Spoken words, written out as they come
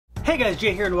Hey guys,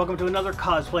 Jay here and welcome to another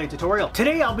cosplay tutorial.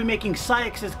 Today I'll be making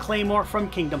Saix's Claymore from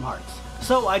Kingdom Hearts.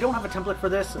 So I don't have a template for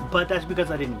this, but that's because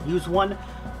I didn't use one.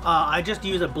 I just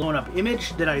used a blown up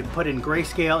image that I put in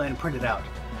grayscale and printed out.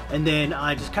 And then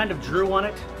I just kind of drew on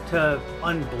it to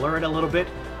unblur it a little bit.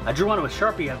 I drew on it with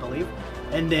Sharpie, I believe.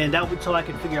 And then that would so I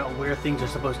could figure out where things are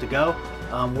supposed to go,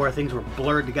 where things were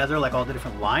blurred together, like all the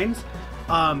different lines.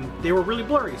 They were really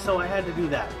blurry, so I had to do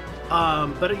that.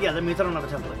 But yeah, that means I don't have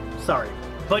a template. Sorry.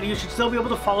 But you should still be able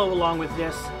to follow along with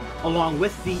this, along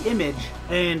with the image,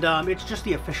 and it's just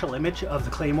the official image of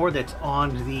the Claymore that's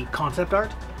on the concept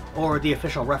art, or the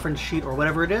official reference sheet, or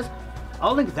whatever it is.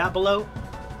 I'll link that below.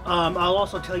 I'll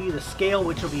also tell you the scale,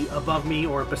 which will be above me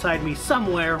or beside me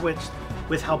somewhere,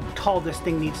 with how tall this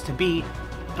thing needs to be,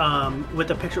 with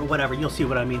the picture, whatever, you'll see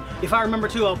what I mean. If I remember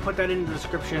to, I'll put that in the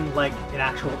description, like an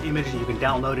actual image that you can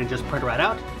download and just print right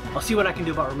out. I'll see what I can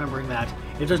do about remembering that.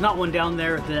 If there's not one down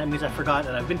there, then that means I forgot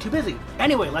and I've been too busy.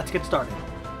 Anyway, let's get started.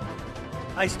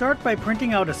 I start by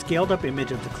printing out a scaled up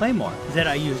image of the Claymore that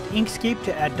I used Inkscape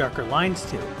to add darker lines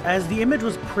to, as the image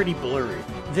was pretty blurry.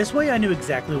 This way I knew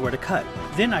exactly where to cut.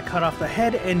 Then I cut off the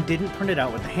head and didn't print it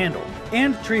out with the handle,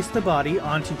 and traced the body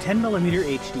onto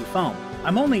 10mm HD foam.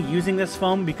 I'm only using this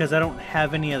foam because I don't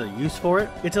have any other use for it.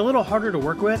 It's a little harder to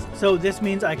work with, so this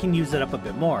means I can use it up a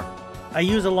bit more. I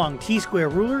use a long T-square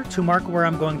ruler to mark where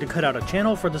I'm going to cut out a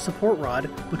channel for the support rod,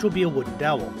 which will be a wooden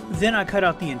dowel. Then I cut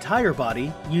out the entire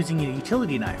body using a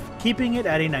utility knife, keeping it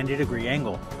at a 90-degree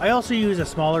angle. I also use a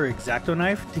smaller X-Acto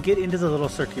knife to get into the little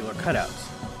circular cutouts.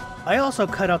 I also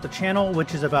cut out the channel,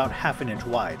 which is about half an inch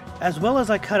wide, as well as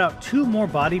I cut out two more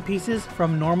body pieces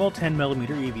from normal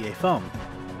 10mm EVA foam.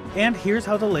 And here's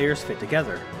how the layers fit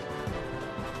together.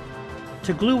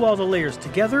 To glue all the layers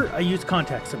together, I use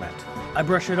contact cement. I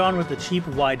brush it on with a cheap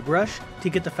wide brush to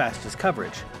get the fastest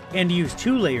coverage, and use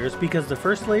two layers because the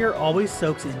first layer always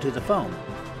soaks into the foam.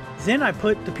 Then I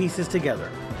put the pieces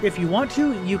together. If you want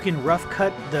to, you can rough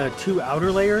cut the two outer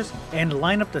layers and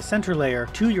line up the center layer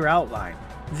to your outline,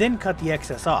 then cut the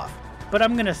excess off. But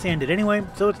I'm gonna sand it anyway,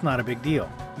 so it's not a big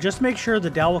deal. Just make sure the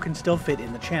dowel can still fit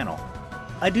in the channel.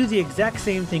 I do the exact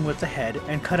same thing with the head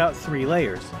and cut out 3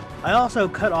 layers. I also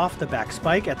cut off the back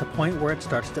spike at the point where it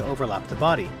starts to overlap the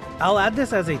body. I'll add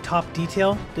this as a top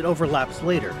detail that overlaps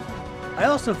later. I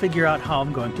also figure out how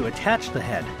I'm going to attach the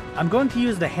head. I'm going to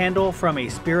use the handle from a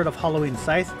Spirit of Halloween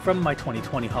scythe from my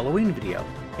 2020 Halloween video,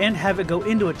 and have it go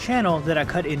into a channel that I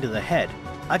cut into the head.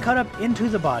 I cut up into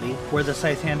the body where the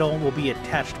scythe handle will be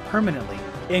attached permanently,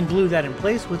 and glue that in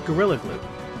place with Gorilla Glue.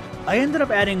 I ended up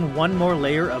adding one more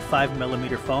layer of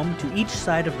 5mm foam to each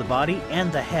side of the body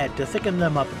and the head to thicken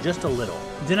them up just a little.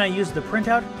 Then I used the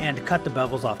printout and cut the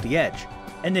bevels off the edge,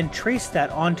 and then traced that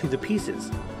onto the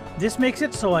pieces. This makes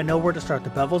it so I know where to start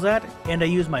the bevels at, and I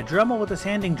use my Dremel with a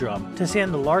sanding drum to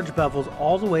sand the large bevels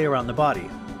all the way around the body.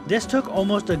 This took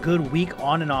almost a good week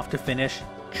on and off to finish,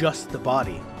 just the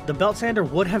body. The belt sander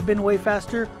would have been way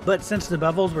faster, but since the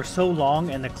bevels were so long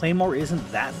and the Claymore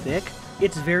isn't that thick,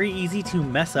 it's very easy to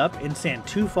mess up and sand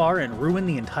too far and ruin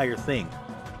the entire thing.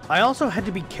 I also had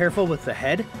to be careful with the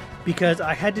head, because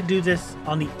I had to do this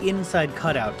on the inside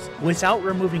cutouts without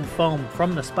removing foam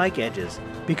from the spike edges,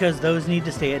 because those need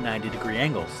to stay at 90-degree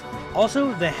angles.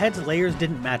 Also, the head's layers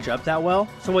didn't match up that well,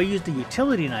 so I used a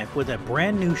utility knife with a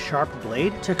brand new sharp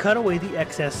blade to cut away the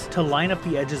excess to line up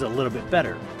the edges a little bit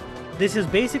better. This is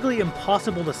basically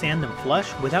impossible to sand them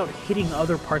flush without hitting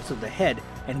other parts of the head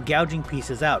and gouging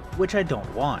pieces out, which I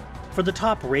don't want. For the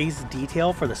top raised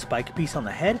detail for the spike piece on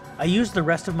the head, I used the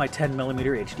rest of my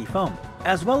 10mm HD foam,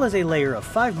 as well as a layer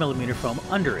of 5mm foam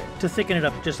under it to thicken it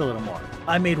up just a little more.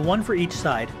 I made one for each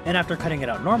side, and after cutting it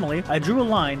out normally, I drew a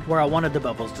line where I wanted the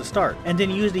bevels to start, and then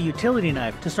used a utility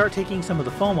knife to start taking some of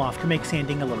the foam off to make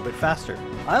sanding a little bit faster.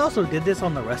 I also did this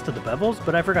on the rest of the bevels,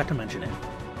 but I forgot to mention it.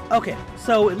 Okay,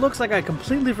 so it looks like I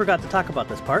completely forgot to talk about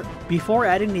this part. Before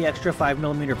adding the extra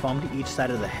 5mm foam to each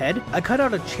side of the head, I cut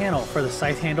out a channel for the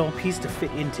scythe handle piece to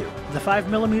fit into. The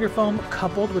 5mm foam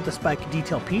coupled with the spike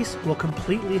detail piece will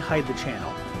completely hide the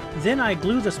channel. Then I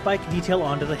glue the spike detail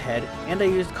onto the head, and I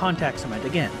used contact cement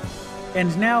again.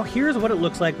 And now here's what it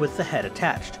looks like with the head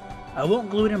attached. I won't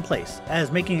glue it in place, as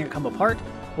making it come apart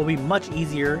will be much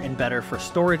easier and better for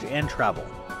storage and travel.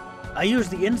 I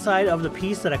used the inside of the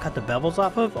piece that I cut the bevels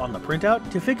off of on the printout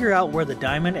to figure out where the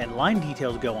diamond and line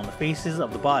details go on the faces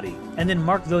of the body, and then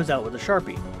mark those out with a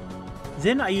Sharpie.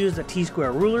 Then I used a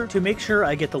T-square ruler to make sure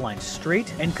I get the lines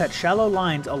straight and cut shallow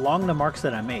lines along the marks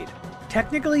that I made.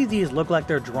 Technically these look like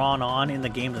they're drawn on in the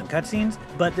games and cutscenes,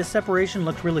 but this separation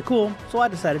looked really cool, so I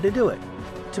decided to do it.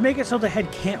 To make it so the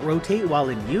head can't rotate while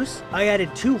in use, I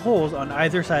added 2 holes on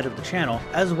either side of the channel,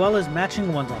 as well as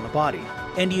matching ones on the body.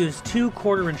 and use 2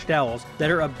 1/4-inch dowels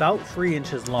that are about 3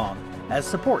 inches long as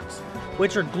supports,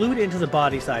 which are glued into the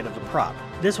body side of the prop.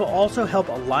 This will also help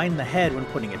align the head when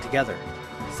putting it together.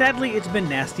 Sadly, it's been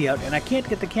nasty out and I can't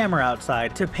get the camera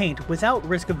outside to paint without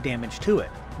risk of damage to it,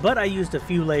 but I used a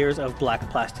few layers of black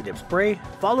Plasti-Dip spray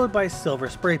followed by silver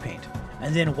spray paint,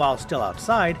 and then while still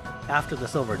outside, after the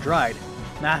silver dried,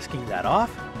 masking that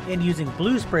off and using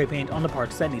blue spray paint on the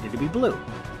parts that needed to be blue.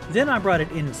 Then I brought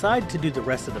it inside to do the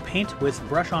rest of the paint with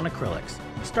brush-on acrylics,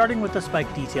 starting with the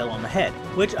spike detail on the head,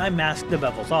 which I masked the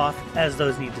bevels off as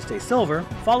those need to stay silver,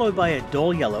 followed by a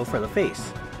dull yellow for the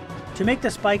face. To make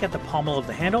the spike at the pommel of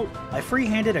the handle, I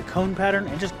freehanded a cone pattern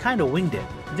and just kinda winged it.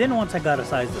 Then once I got a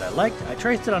size that I liked, I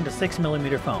traced it onto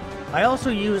 6mm foam. I also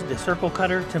used the circle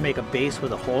cutter to make a base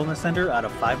with a hole in the center out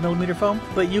of 5mm foam,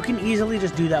 but you can easily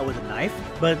just do that with a knife,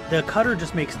 but the cutter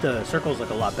just makes the circles look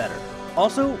a lot better.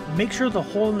 Also, make sure the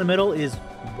hole in the middle is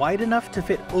wide enough to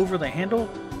fit over the handle,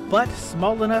 but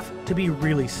small enough to be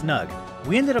really snug.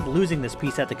 We ended up losing this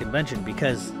piece at the convention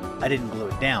because I didn't glue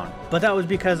it down, but that was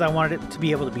because I wanted it to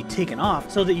be able to be taken off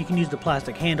so that you can use the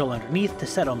plastic handle underneath to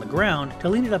set on the ground to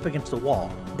lean it up against the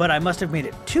wall. But I must have made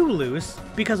it too loose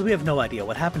because we have no idea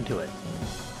what happened to it.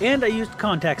 And I used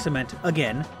contact cement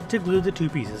again to glue the 2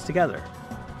 pieces together.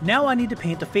 Now I need to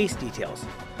paint the face details.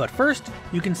 But first,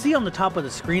 you can see on the top of the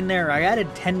screen there, I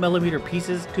added 10mm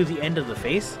pieces to the end of the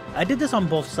face. I did this on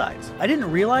both sides. I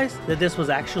didn't realize that this was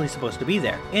actually supposed to be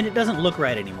there, and it doesn't look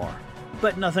right anymore.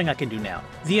 But nothing I can do now.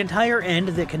 The entire end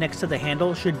that connects to the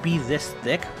handle should be this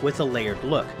thick with a layered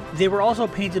look. They were also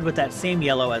painted with that same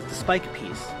yellow as the spike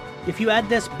piece. If you add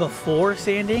this before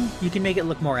sanding, you can make it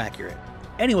look more accurate.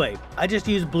 Anyway, I just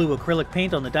used blue acrylic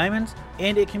paint on the diamonds,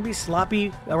 and it can be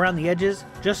sloppy around the edges,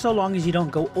 just so long as you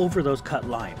don't go over those cut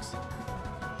lines.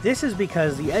 This is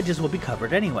because the edges will be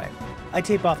covered anyway. I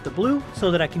tape off the blue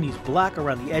so that I can use black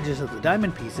around the edges of the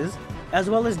diamond pieces, as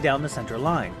well as down the center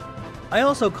line. I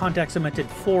also contact cemented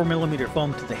 4mm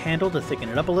foam to the handle to thicken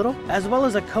it up a little, as well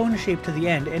as a cone shape to the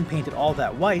end and painted all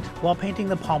that white while painting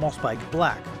the pommel spike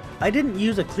black. I didn't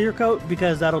use a clear coat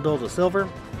because that'll dull the silver,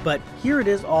 but here it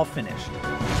is all finished.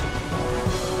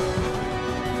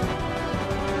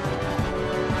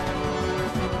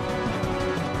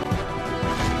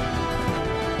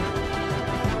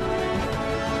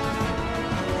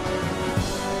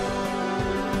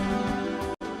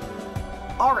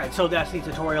 Alright, so that's the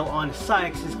tutorial on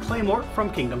Saix's Claymore from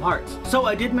Kingdom Hearts. So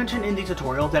I did mention in the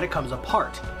tutorial that it comes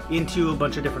apart into a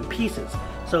bunch of different pieces.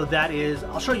 So that is,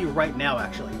 I'll show you right now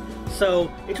actually.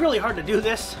 So it's really hard to do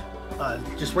this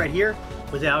just right here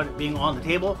without it being on the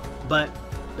table, but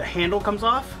the handle comes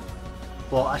off.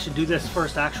 Well, I should do this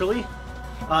first actually.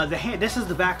 This is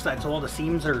the back side, so all the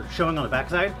seams are showing on the back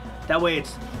side. That way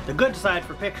it's the good side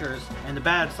for pictures and the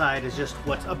bad side is just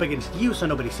what's up against you so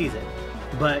nobody sees it.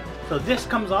 But, so this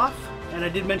comes off, and I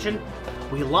did mention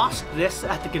we lost this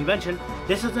at the convention.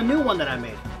 This is a new one that I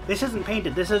made. This isn't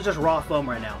painted, this is just raw foam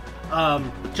right now,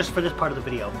 just for this part of the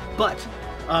video. But,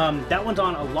 that one's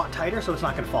on a lot tighter, so it's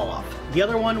not gonna fall off. The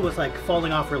other one was like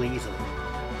falling off really easily.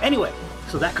 Anyway,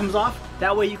 so that comes off.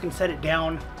 That way you can set it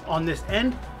down on this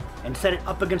end and set it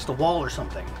up against the wall or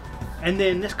something. And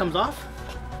then this comes off,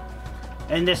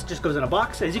 and this just goes in a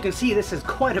box. As you can see, this is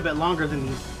quite a bit longer than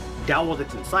the dowel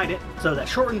that's inside it, so that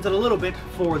shortens it a little bit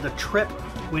for the trip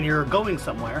when you're going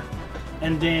somewhere.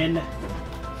 And then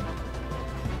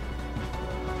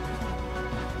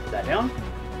put that down.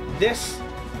 This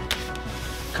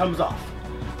comes off,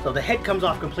 so the head comes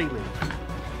off completely,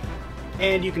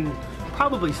 and you can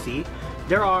probably see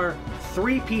there are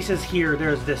 3 pieces here.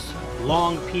 There's this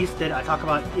long piece that I talk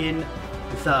about in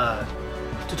the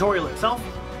tutorial itself,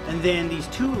 and then these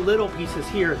 2 little pieces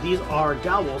here. These are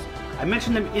dowels. I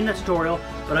mentioned them in the tutorial,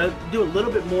 but I'll do a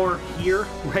little bit more here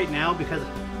right now because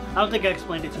I don't think I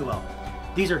explained it too well.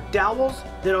 These are dowels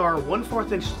that are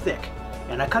 1/4 inch thick,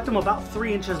 and I cut them about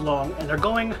 3 inches long, and they're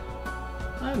going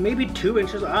maybe 2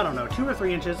 inches, I don't know, 2 or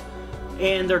 3 inches,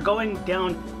 and they're going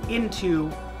down into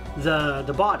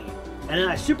the body. And then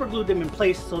I super glued them in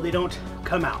place so they don't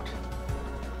come out.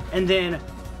 And then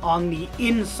on the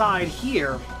inside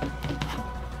here,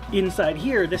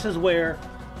 this is where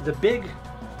the big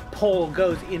pole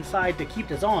goes inside to keep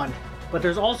this on, but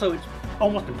there's also, it's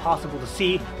almost impossible to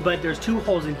see, but there's 2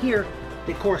 holes in here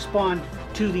that correspond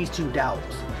to these 2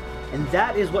 dowels, and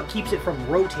that is what keeps it from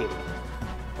rotating.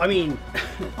 I mean,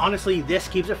 honestly, this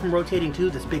keeps it from rotating too,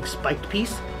 this big spiked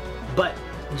piece, but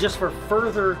just for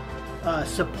further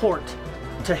support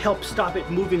to help stop it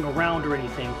moving around or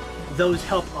anything, those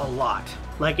help a lot.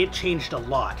 Like, it changed a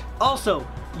lot. Also,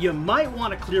 you might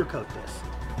want to clear coat this.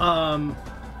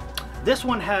 This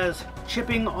one has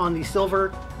chipping on the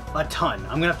silver a ton.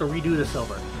 I'm gonna have to redo the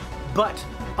silver. But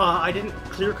I didn't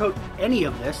clear coat any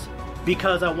of this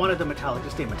because I wanted the metallic to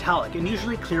stay metallic, and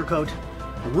usually clear coat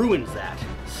ruins that.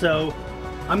 So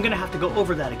I'm gonna have to go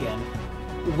over that again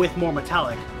with more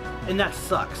metallic, and that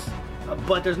sucks.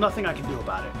 But there's nothing I can do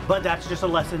about it. But that's just a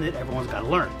lesson that everyone's got to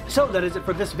learn. So that is it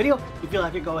for this video. If you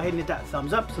like it, go ahead and hit that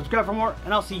thumbs up, subscribe for more,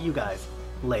 and I'll see you guys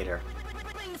later.